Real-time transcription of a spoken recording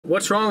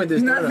What's wrong with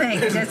this? Nothing.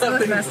 It just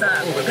looks messed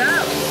up.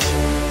 Go.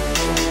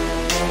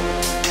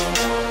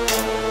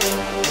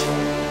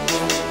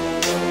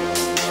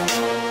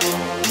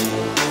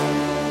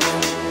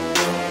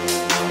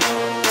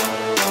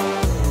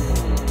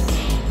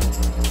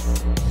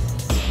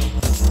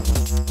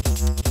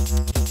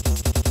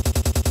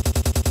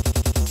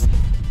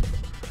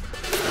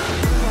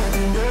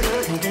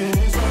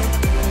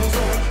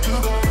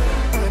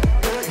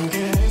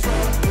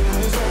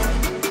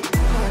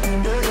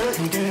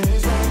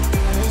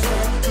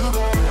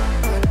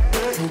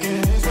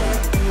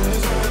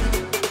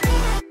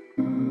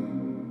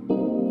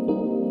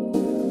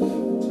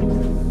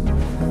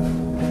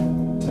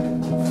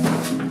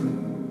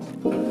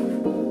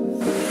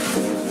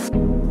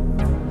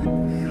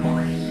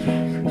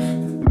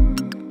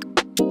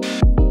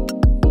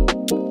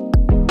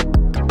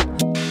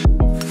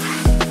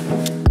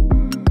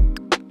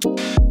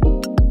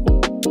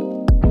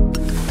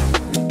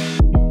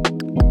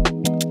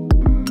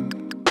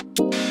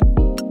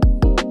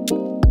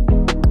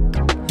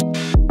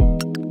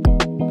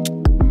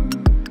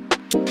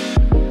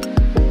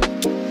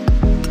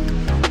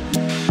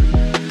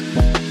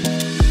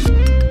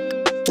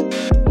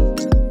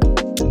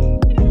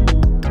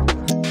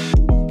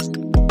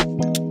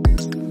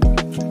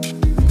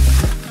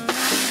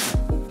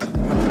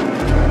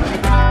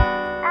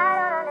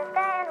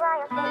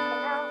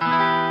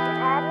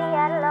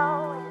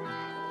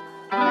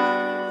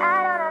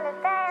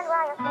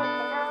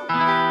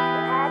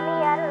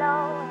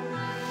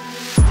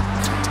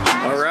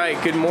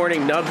 Good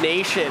morning, Nub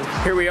Nation.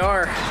 Here we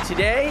are.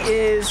 Today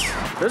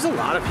there's a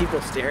lot of people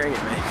staring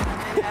at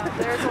me. Yeah,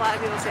 there's a lot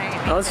of people staring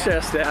at me. I'm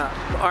stressed out.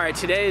 All right,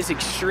 today is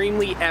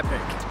extremely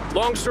epic.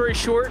 Long story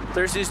short,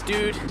 there's this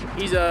dude.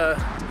 He's a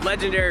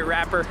legendary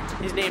rapper.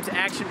 His name's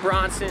Action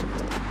Bronson.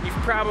 You've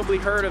probably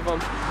heard of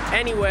him.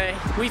 Anyway,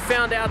 we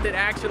found out that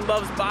Action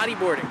loves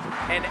bodyboarding.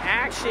 And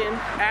Action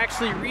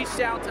actually reached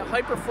out to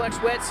Hyperflex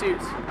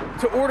Wetsuits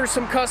to order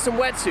some custom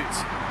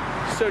wetsuits.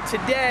 So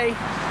today,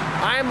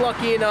 I am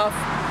lucky enough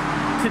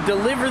to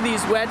deliver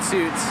these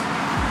wetsuits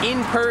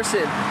in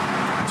person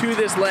to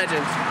this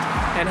legend.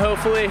 And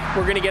hopefully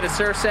we're gonna get a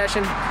surf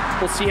session.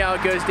 We'll see how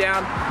it goes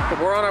down.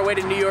 But we're on our way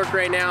to New York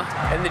right now,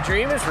 and the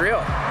dream is real.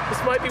 This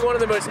might be one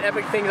of the most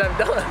epic things I've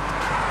done.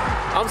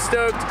 I'm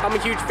stoked. I'm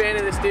a huge fan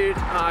of this dude.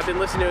 I've been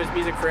listening to his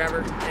music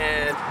forever,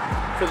 and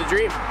for the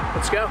dream,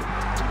 let's go.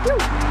 Woo.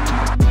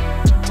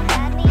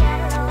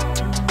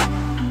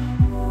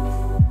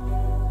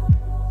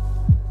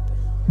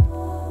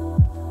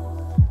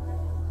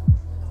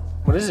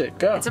 What is it?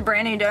 Go. It's a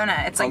brand new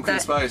donut. It's like pumpkin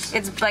spice.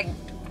 It's like,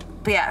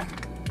 yeah,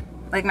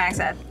 like Max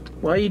said.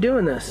 Why are you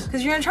doing this?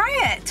 Because you're gonna try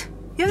it.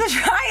 You have to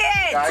try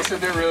it. Guys said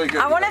they're really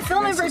good. I want to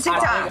film it for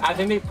TikTok. I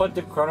think they put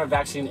the corona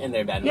vaccine in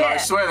there, Ben. Yeah. No, I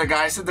swear, the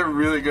guy said they're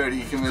really good.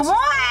 He convinced. Come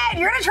on,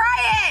 you're gonna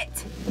try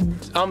it.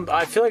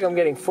 I feel like I'm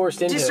getting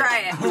forced into it. Just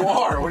try it. You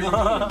are. What do you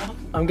mean?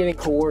 I'm getting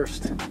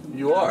coerced.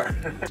 You are.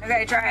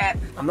 Okay, try it.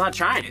 I'm not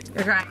trying it.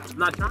 You're trying it. I'm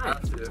not trying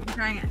it. You're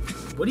trying it.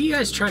 What are you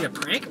guys trying to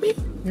prank me?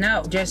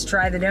 No, just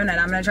try the donut.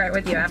 I'm gonna try it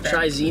with you after.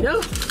 Try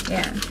Zeno?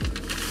 Yeah.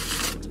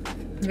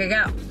 Okay,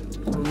 go.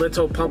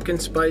 Little pumpkin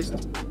spice.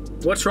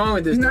 What's wrong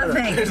with this donut?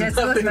 Nothing. It just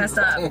looks messed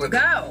up.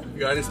 Go.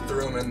 You guys just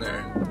threw him in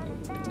there.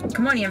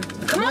 Come on, Ian.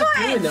 Come on.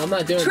 I'm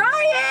not doing it.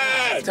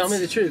 Try it. Tell me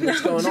the truth.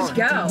 What's going Just on?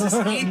 go. Just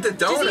eat the donut.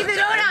 Just eat the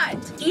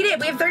donut. Eat it.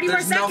 We have 30 more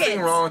There's seconds. nothing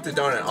wrong with the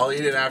donut. I'll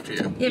eat it after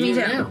you. Yeah, me Eat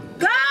it too. now.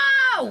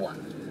 Go.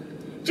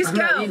 Just I'm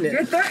go. not eating it.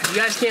 You're You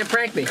guys can't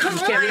prank me. Come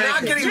you on. can't You're not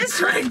prank me. getting Just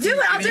pranked, do it.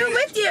 I'll do it idiot.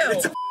 with you.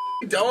 It's a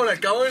donut.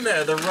 Go in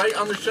there. They're right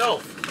on the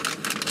shelf.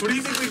 What do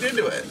you think we did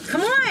to it?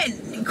 Come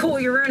on. Cool,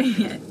 you're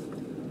ruining it.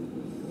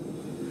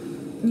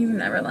 You've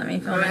never let me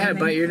film Go ahead, anything.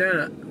 bite your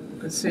donut.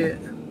 Let's see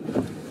it.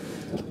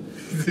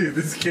 Dude,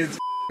 this kid's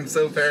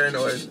so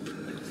paranoid.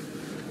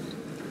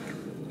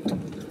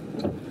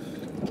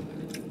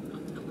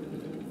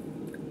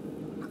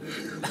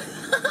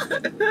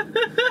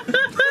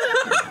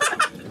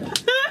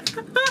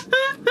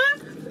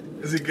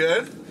 Is it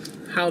good?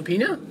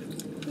 Jalapeno?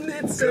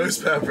 It's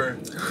ghost pepper.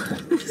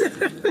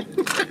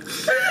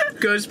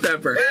 Ghost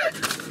pepper.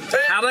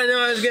 How did I know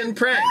I was getting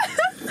pranked?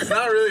 It's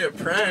not really a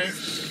prank.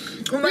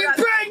 Oh my You God.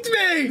 pranked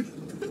me!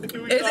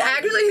 It's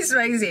actually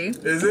spicy.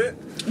 Is it?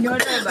 You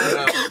want to try it, bud?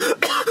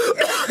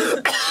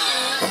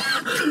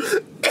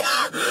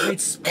 No.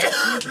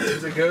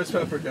 It's a ghost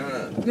pepper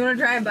donut. You want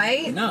to try a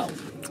bite? No.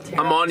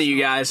 I'm on to you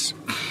guys.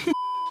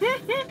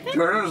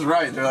 Jordan was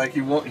right. They're like,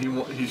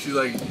 she's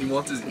like, he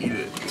wants us to eat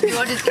it. You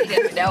want to just eat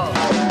it? No.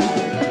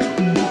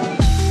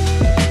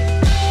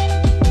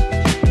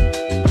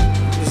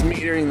 Just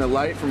metering the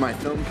light from my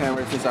film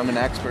camera because I'm an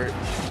expert.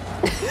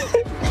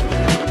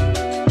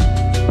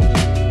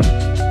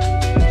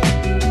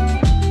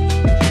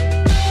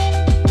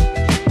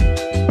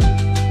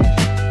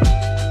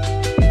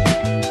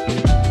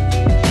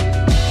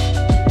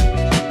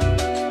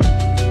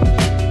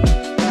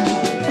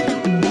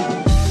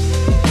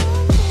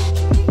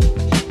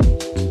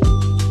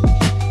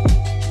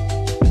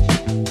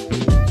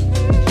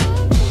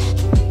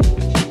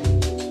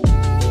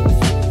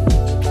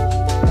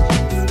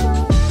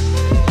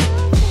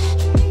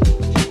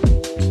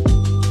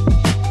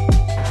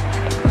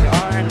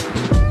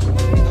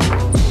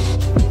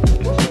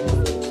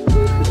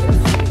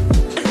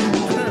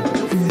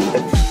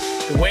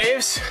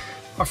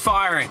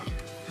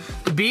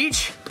 The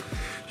beach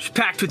is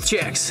packed with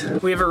chicks.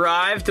 We have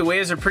arrived. The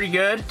waves are pretty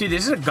good. Dude,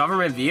 this is a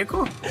government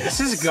vehicle?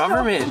 This is a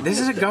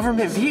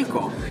government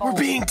vehicle. We're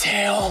being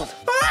tailed.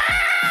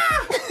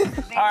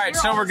 All right,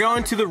 so we're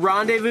going to the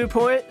rendezvous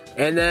point,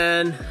 and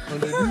then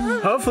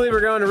hopefully we're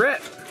going to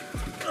Rip.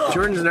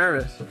 Jordan's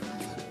nervous.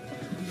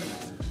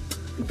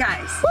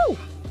 Guys, Woo!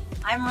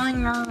 I'm really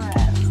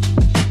nervous.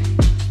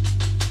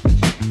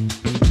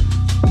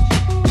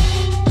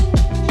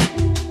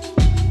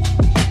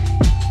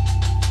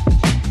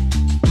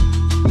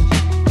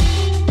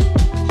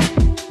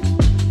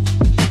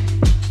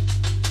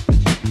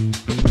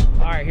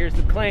 All right, here's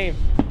the claim.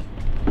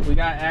 We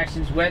got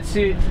Action's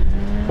wetsuit.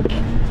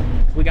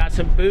 We got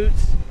some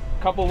boots,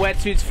 a couple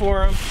wetsuits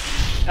for him.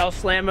 El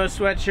Slammo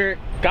sweatshirt.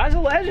 Guy's a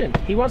legend.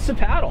 He wants to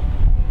paddle.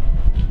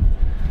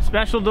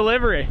 Special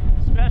delivery.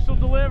 Special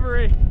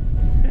delivery.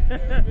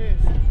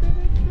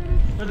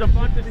 There's a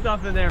bunch of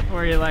stuff in there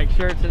for you, like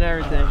shirts and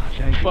everything.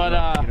 But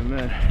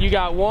you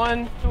got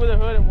one with a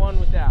hood and one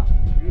without.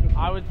 Beautiful.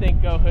 I would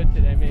think go hood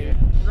today, maybe.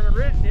 We're gonna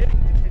rip, dude.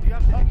 Did you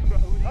have the extra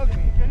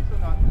hoodie in case or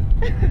not?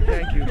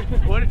 Thank you.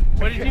 What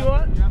did you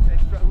want? Do you have the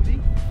extra hoodie?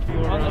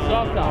 On the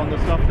soft top. On the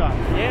soft top.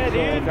 Yeah, So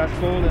dude. that's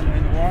cold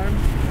and warm.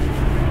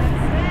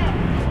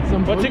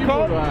 What's it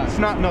called?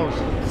 Snot nose.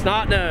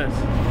 Snot nose.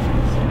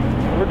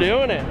 We're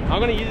doing it. I'm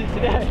gonna use it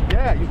today.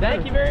 Yeah, you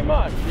Thank you very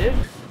much, dude.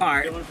 All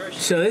right,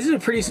 so this is a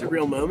pretty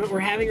surreal moment we're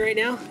having right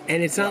now,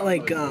 and it's not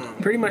like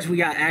pretty much we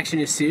got Action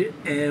in a suit,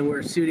 and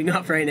we're suiting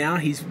up right now.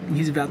 He's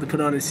about to put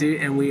on his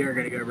suit, and we are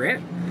gonna go rip.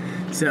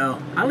 So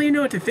I don't even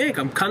know what to think.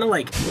 I'm kind of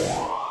like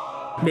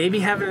maybe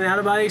having an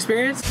out-of-body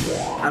experience.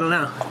 I don't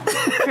know.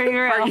 Pretty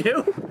real. Are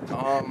you?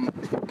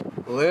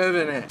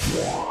 Living it.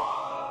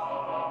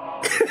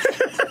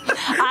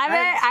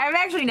 I've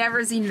actually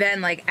never seen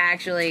Ben like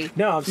actually.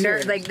 No, I'm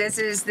serious. Like this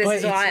is But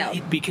it's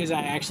wild. because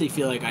I actually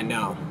feel like I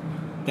know.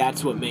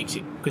 That's what makes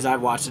it, because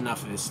I've watched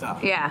enough of his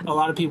stuff. Yeah. A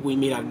lot of people we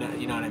meet, I've known,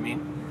 you know what I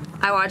mean?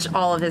 I watch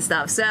all of his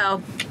stuff,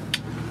 so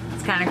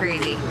it's kind of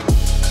crazy.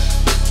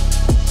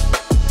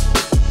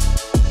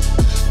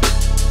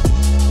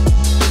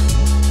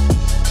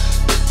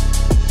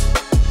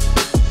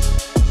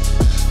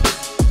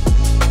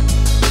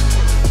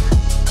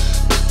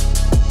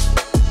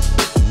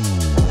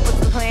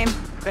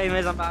 Claim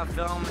is I'm about to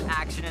film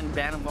Action and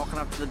Ben walking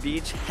up to the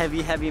beach.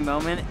 Heavy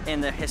moment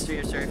in the history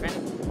of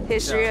surfing.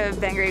 History of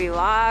Ben Gravy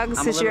Vlogs,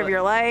 I'm history of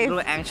your life. a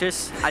little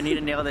anxious. I need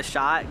to nail this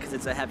shot because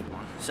it's a heavy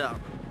one. So,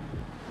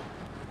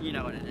 you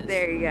know what it is.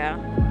 There you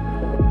go.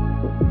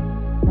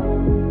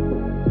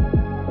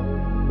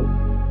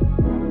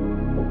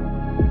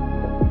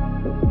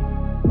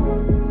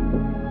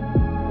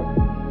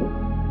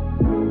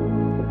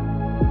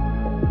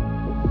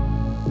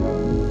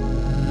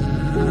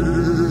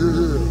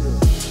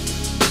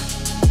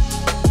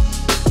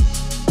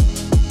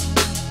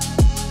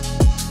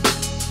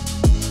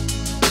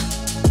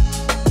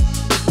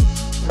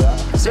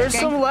 There's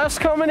some lefts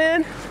coming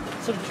in.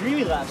 Some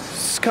dreamy lefts.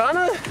 It's kind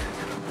of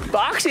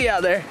boxy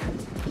out there.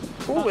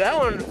 Ooh, that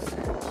one.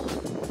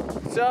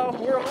 So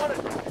we're on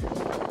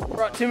it.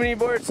 Brought too many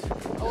boards.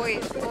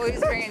 Always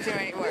bringing too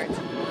many words.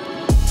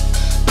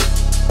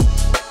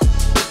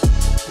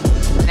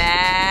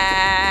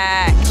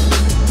 Back.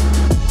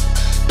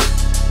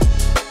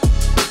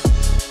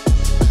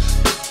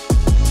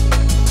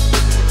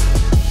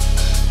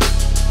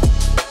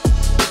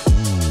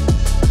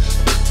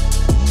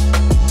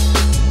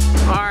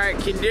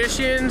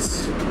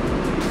 Conditions,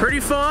 pretty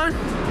fun.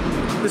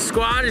 The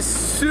squad is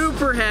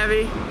super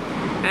heavy,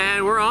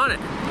 and we're on it.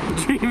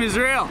 The dream is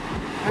real.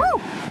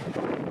 Woo!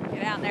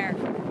 Get out there.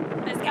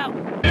 Let's go.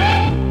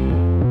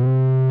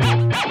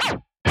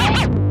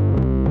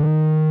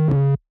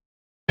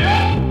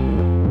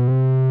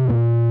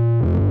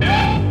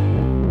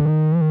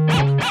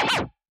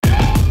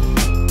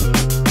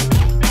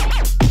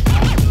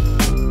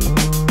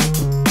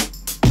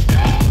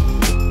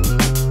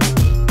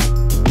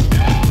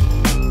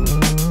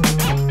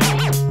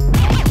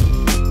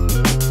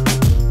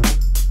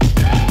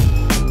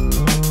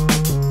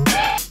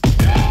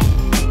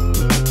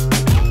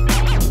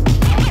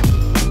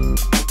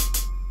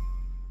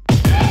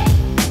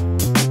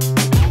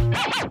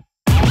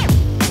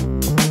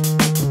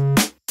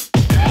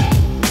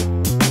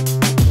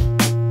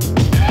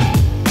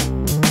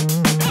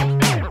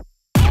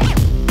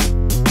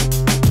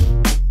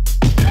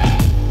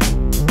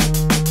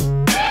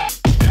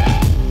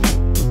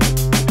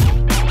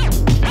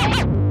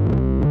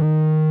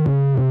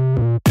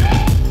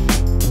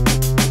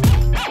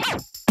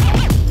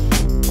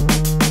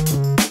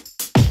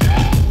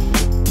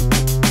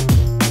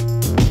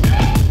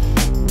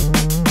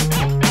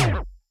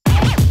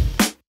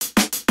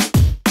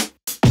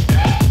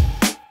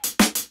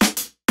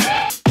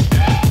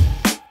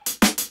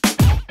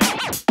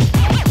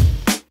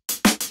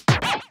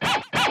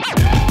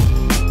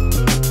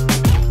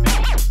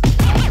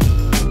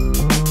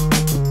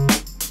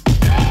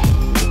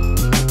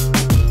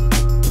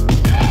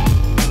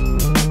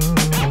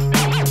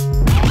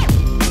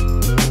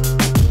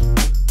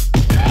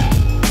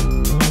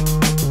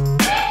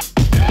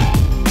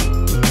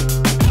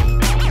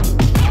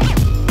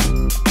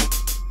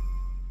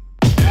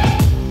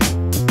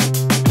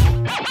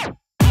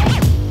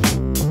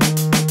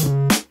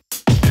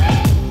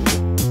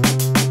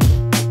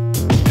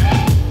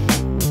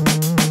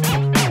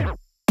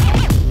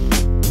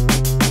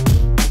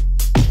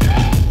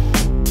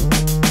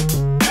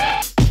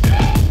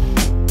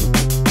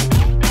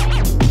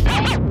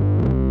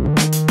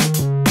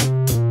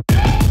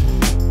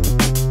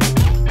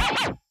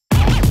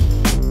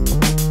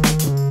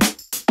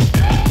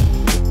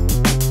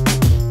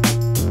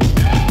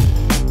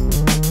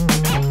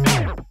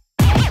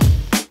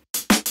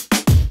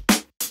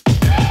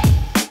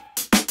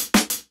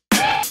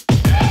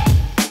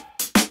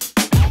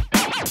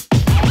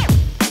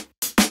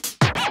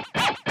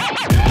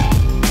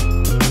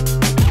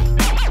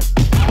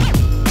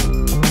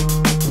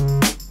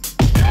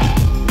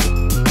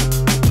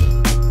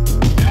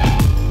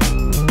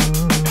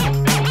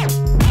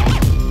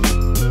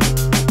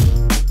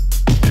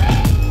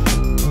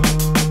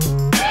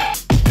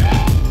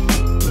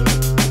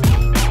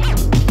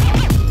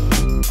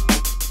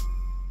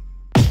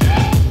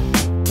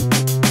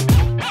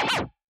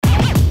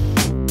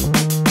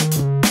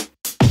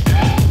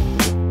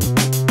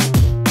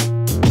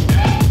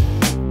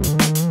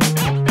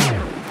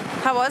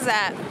 was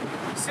that?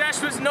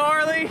 Sesh was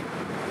gnarly.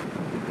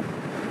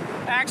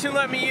 Action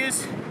let me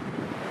use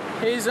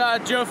his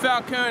Joe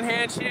Falcone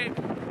handshake.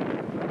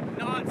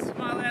 Nuts.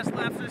 My last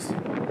lap was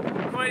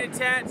quite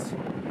intense,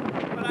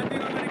 but I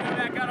think I'm gonna go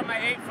back out on my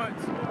 8-foot.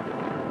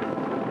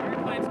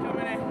 Airplane's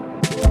coming in.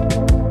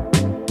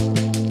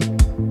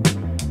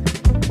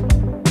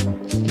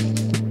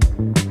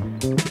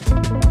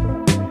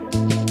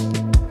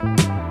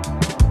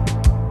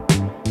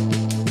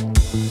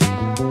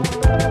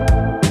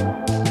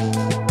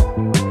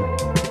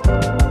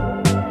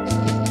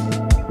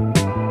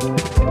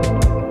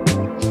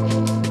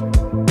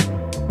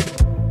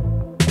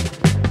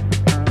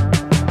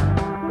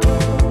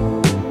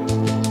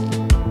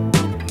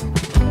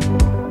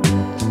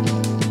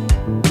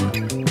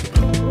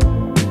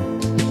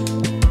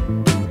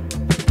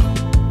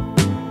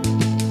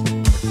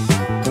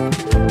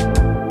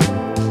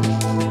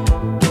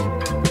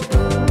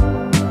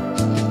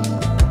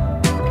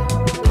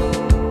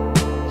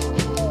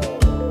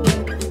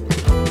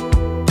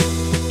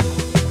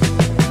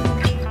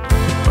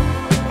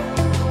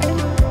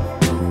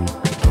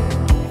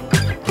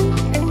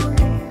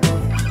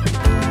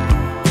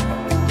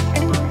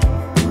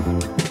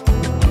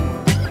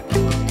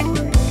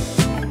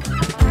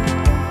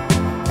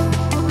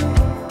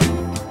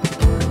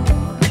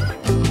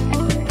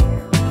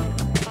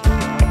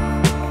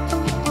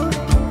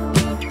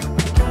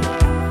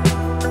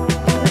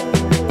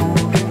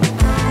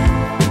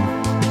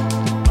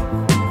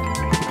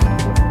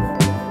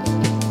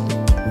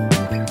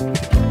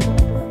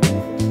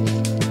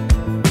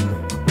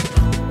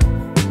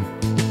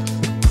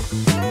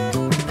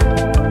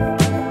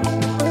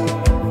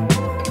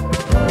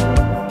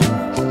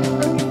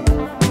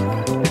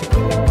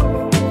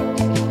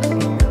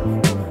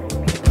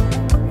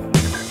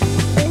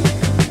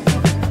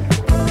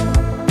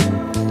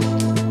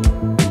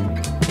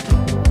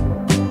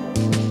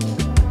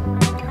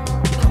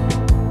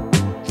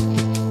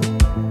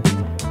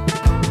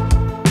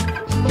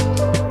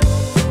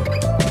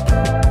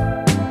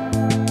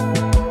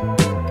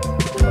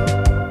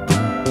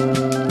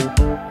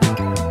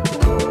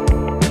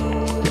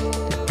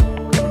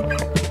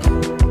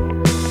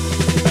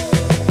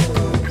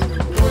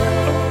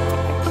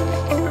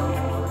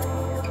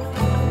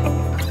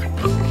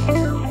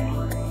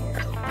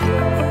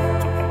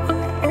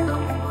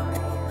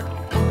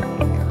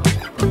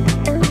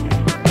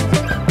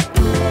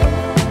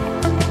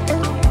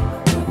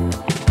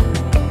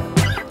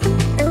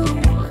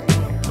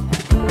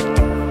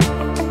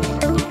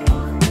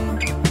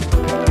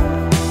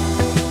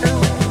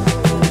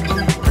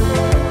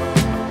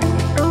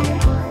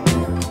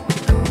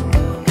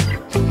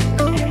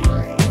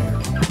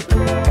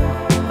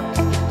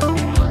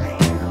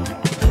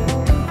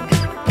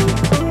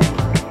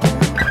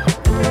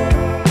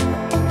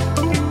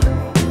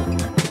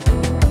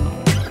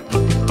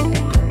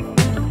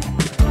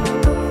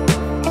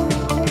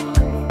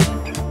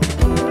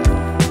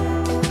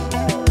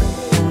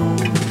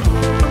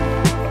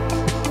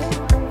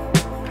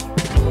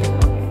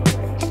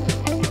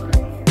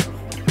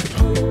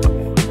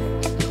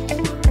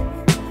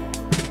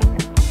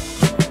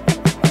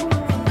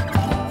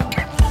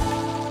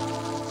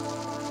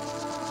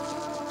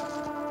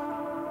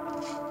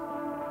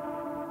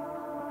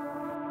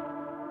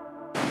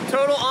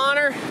 Total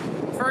honor.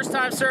 First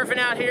time surfing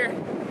out here.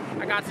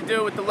 I got to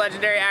do it with the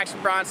legendary Action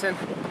Bronson.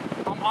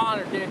 I'm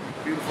honored, dude.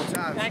 Beautiful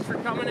time. Thanks for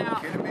coming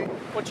out. Kidding me?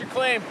 What's your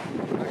claim?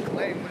 My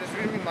claim? What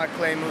does it mean, my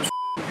claim? It was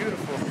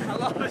beautiful. I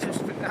love it. It was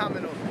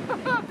phenomenal.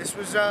 This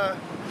was,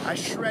 I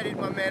shredded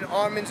my man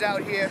Armin's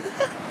out here,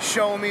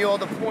 showing me all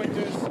the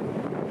pointers,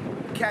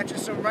 catching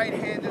some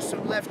right-handers,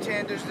 some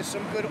left-handers. There's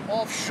some good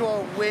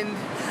offshore wind.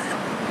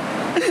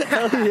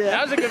 Hell yeah.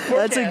 That was a good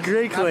forecast. That's a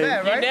great claim.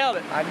 Not bad, right? You nailed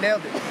it. I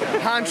nailed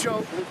it.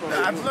 Poncho.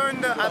 I've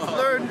learned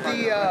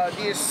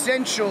the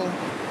essential.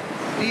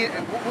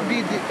 What would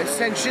be the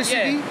eccentricity?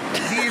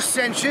 Yeah. The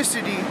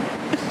eccentricity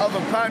of a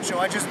poncho.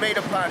 I just made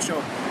a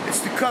poncho. It's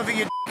to cover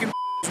your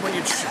when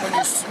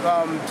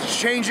you're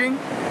changing.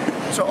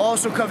 To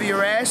also cover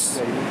your ass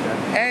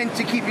and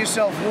to keep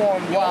yourself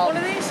warm. You want one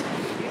of these?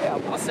 Yeah,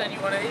 I'll send you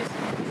one of these.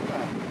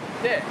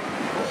 Yeah.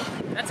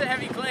 That's a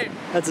heavy claim.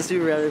 That's a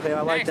super heavy claim.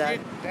 I like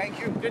Thanks, that. Dude. Thank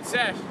you. Good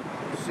sesh.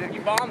 Sick.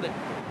 You bombed it.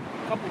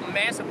 A couple of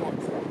massive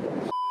ones.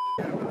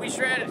 We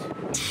shredded.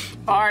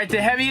 All right, the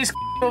heaviest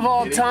of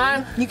all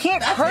time. You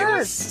can't That thing was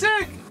curse.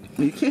 sick.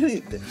 You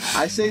can't.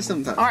 I say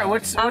sometimes. All right,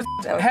 what's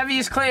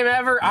heaviest claim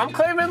ever? I'm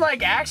claiming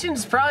like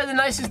Action's probably the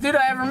nicest dude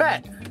I ever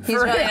met. He's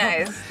For really real.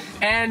 nice.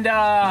 And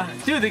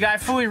dude, the guy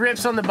fully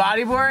rips on the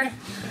bodyboard.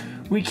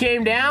 We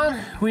came down,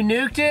 we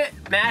nuked it.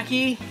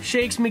 Mackie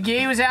Shakes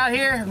McGee was out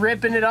here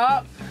ripping it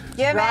up.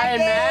 Yeah, Ryan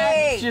Mack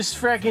Mackie. just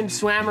freaking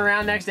swam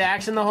around next to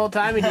Action the whole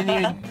time. He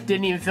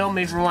didn't even film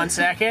me for 1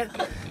 second.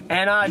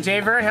 And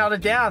Jay Vern held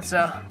it down,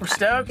 so we're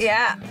stoked.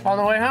 Yeah. On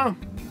the way home.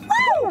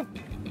 Woo!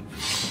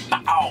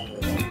 Ow.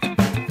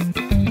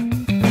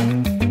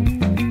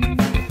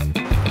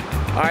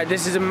 All right,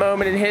 this is a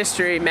moment in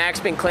history. Mac's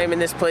been claiming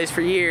this place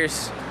for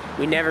years.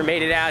 We never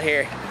made it out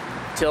here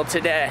till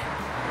today.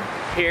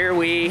 Here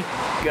we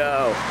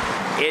go.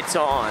 It's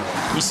on.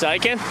 You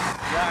psyching?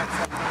 Yeah,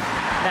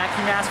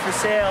 vacuum mask for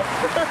sale.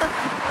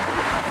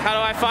 How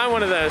do I find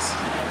one of those?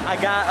 I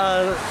got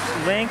a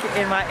link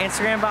in my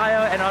Instagram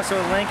bio and also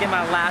a link in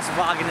my last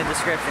vlog in the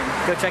description.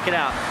 Go check it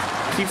out.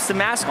 Keeps the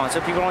mask on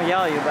so people don't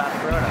yell at you about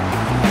Corona.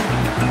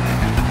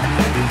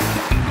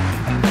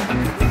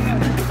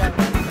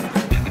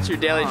 It's your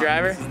daily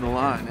driver? This is the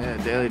line, yeah,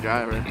 daily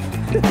driver.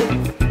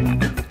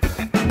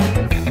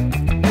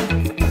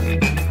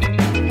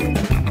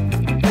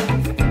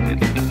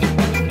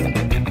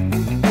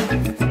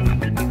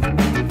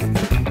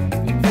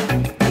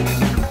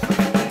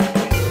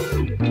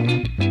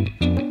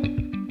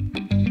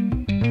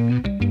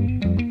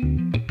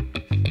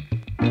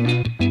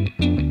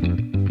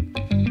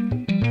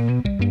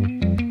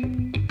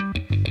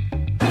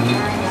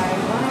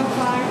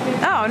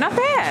 Oh, not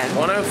bad.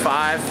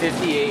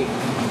 105.58.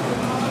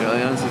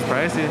 Jolion's is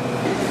pricey.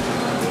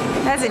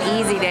 That's an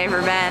easy day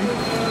for Ben.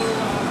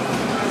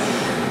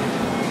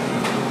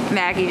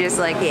 Mackie just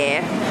like,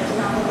 yeah,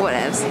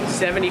 whatevs.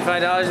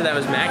 $75 and that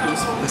was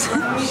Mackey's.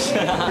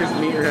 Here's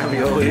meat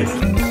raviolis.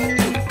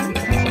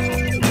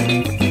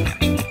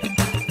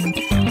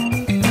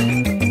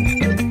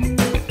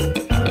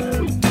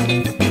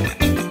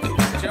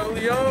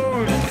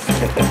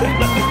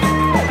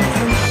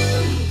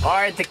 All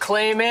right, the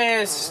claim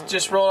is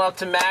just rolled up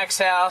to Mac's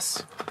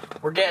house.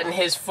 We're getting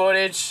his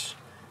footage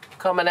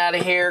coming out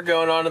of here,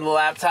 going onto the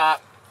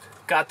laptop.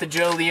 Got the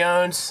Joe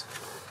Leone's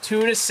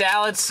tuna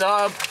salad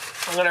sub.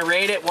 I'm gonna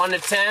rate it 1 to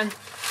 10.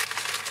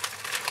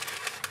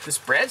 This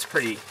bread's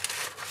pretty.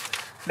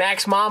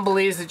 Mac's mom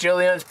believes that Joe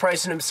Leone's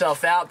pricing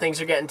himself out.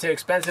 Things are getting too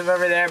expensive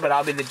over there, but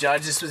I'll be the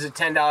judge. This was a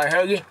 $10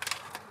 hoagie.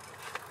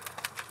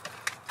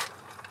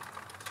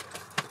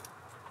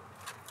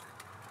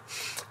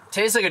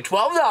 Tastes like a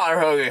 $12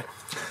 hoagie.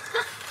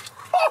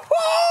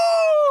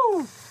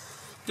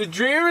 The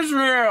dream is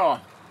real.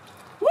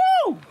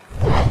 Woo!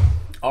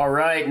 All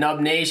right,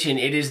 Nub Nation,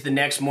 it is the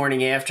next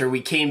morning after.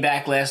 We came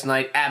back last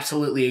night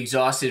absolutely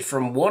exhausted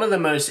from one of the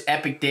most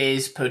epic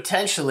days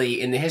potentially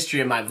in the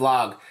history of my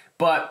vlog.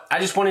 But I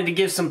just wanted to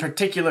give some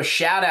particular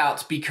shout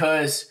outs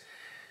because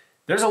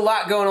there's a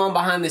lot going on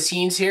behind the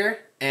scenes here.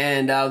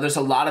 And there's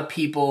a lot of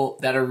people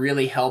that are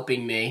really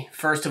helping me.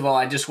 First of all,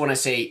 I just want to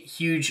say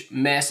huge,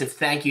 massive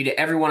thank you to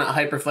everyone at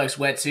Hyperflex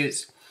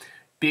Wetsuits,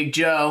 Big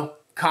Joe,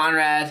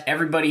 Conrad,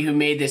 everybody who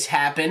made this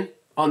happen.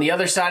 On the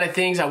other side of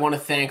things, I want to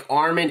thank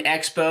Armin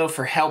Expo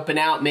for helping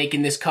out,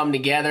 making this come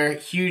together.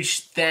 Huge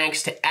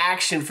thanks to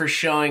Action for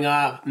showing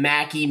up,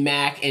 Mackie,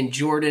 Mac, and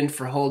Jordan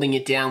for holding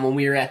it down when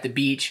we were at the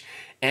beach,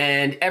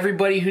 and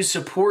everybody who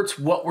supports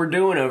what we're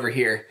doing over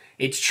here.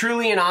 It's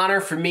truly an honor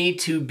for me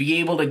to be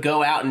able to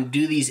go out and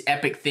do these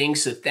epic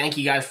things, so thank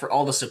you guys for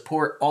all the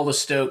support, all the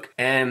stoke,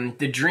 and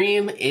the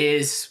dream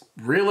is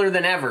realer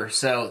than ever.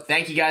 So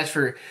thank you guys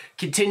for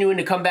continuing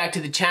to come back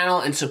to the channel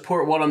and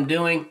support what I'm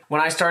doing.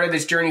 When I started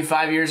this journey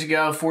 4 years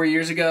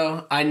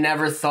ago, I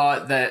never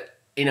thought that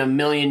in a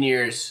million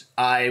years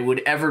I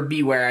would ever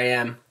be where I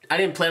am. I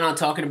didn't plan on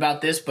talking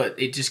about this, but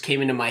it just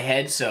came into my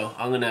head, so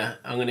I'm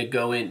gonna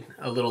go in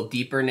a little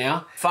deeper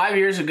now. 5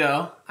 years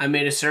ago, I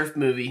made a surf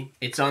movie.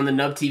 It's on the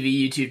Nub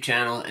TV YouTube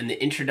channel, and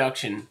the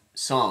introduction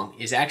song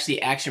is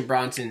actually Action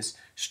Bronson's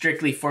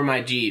 "Strictly for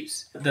My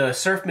Jeeps." The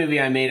surf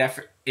movie I made,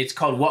 it's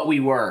called What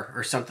We Were,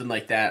 or something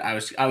like that.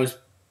 I was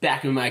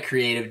back in my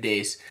creative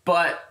days.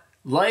 But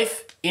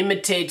life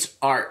imitates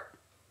art.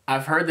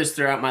 I've heard this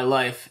throughout my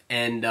life,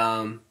 and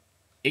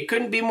it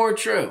couldn't be more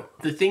true.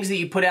 The things that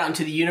you put out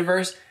into the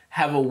universe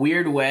have a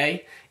weird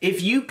way.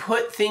 If you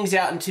put things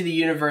out into the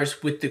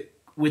universe with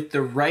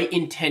the right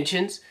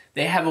intentions,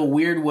 they have a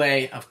weird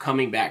way of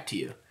coming back to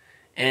you.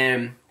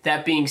 And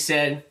that being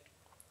said,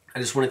 I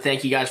just want to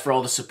thank you guys for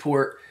all the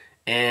support.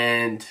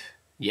 And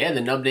yeah,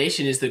 the Nub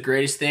Nation is the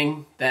greatest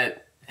thing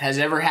that has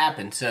ever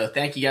happened. So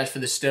thank you guys for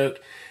the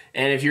stoke.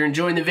 And if you're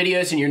enjoying the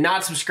videos and you're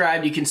not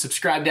subscribed, you can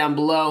subscribe down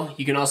below.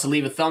 You can also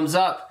leave a thumbs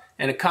up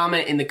and a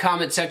comment in the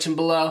comment section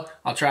below.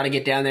 I'll try to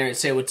get down there and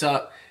say what's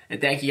up. And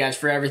thank you guys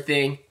for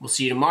everything. We'll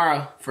see you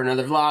tomorrow for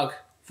another vlog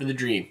for the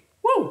dream.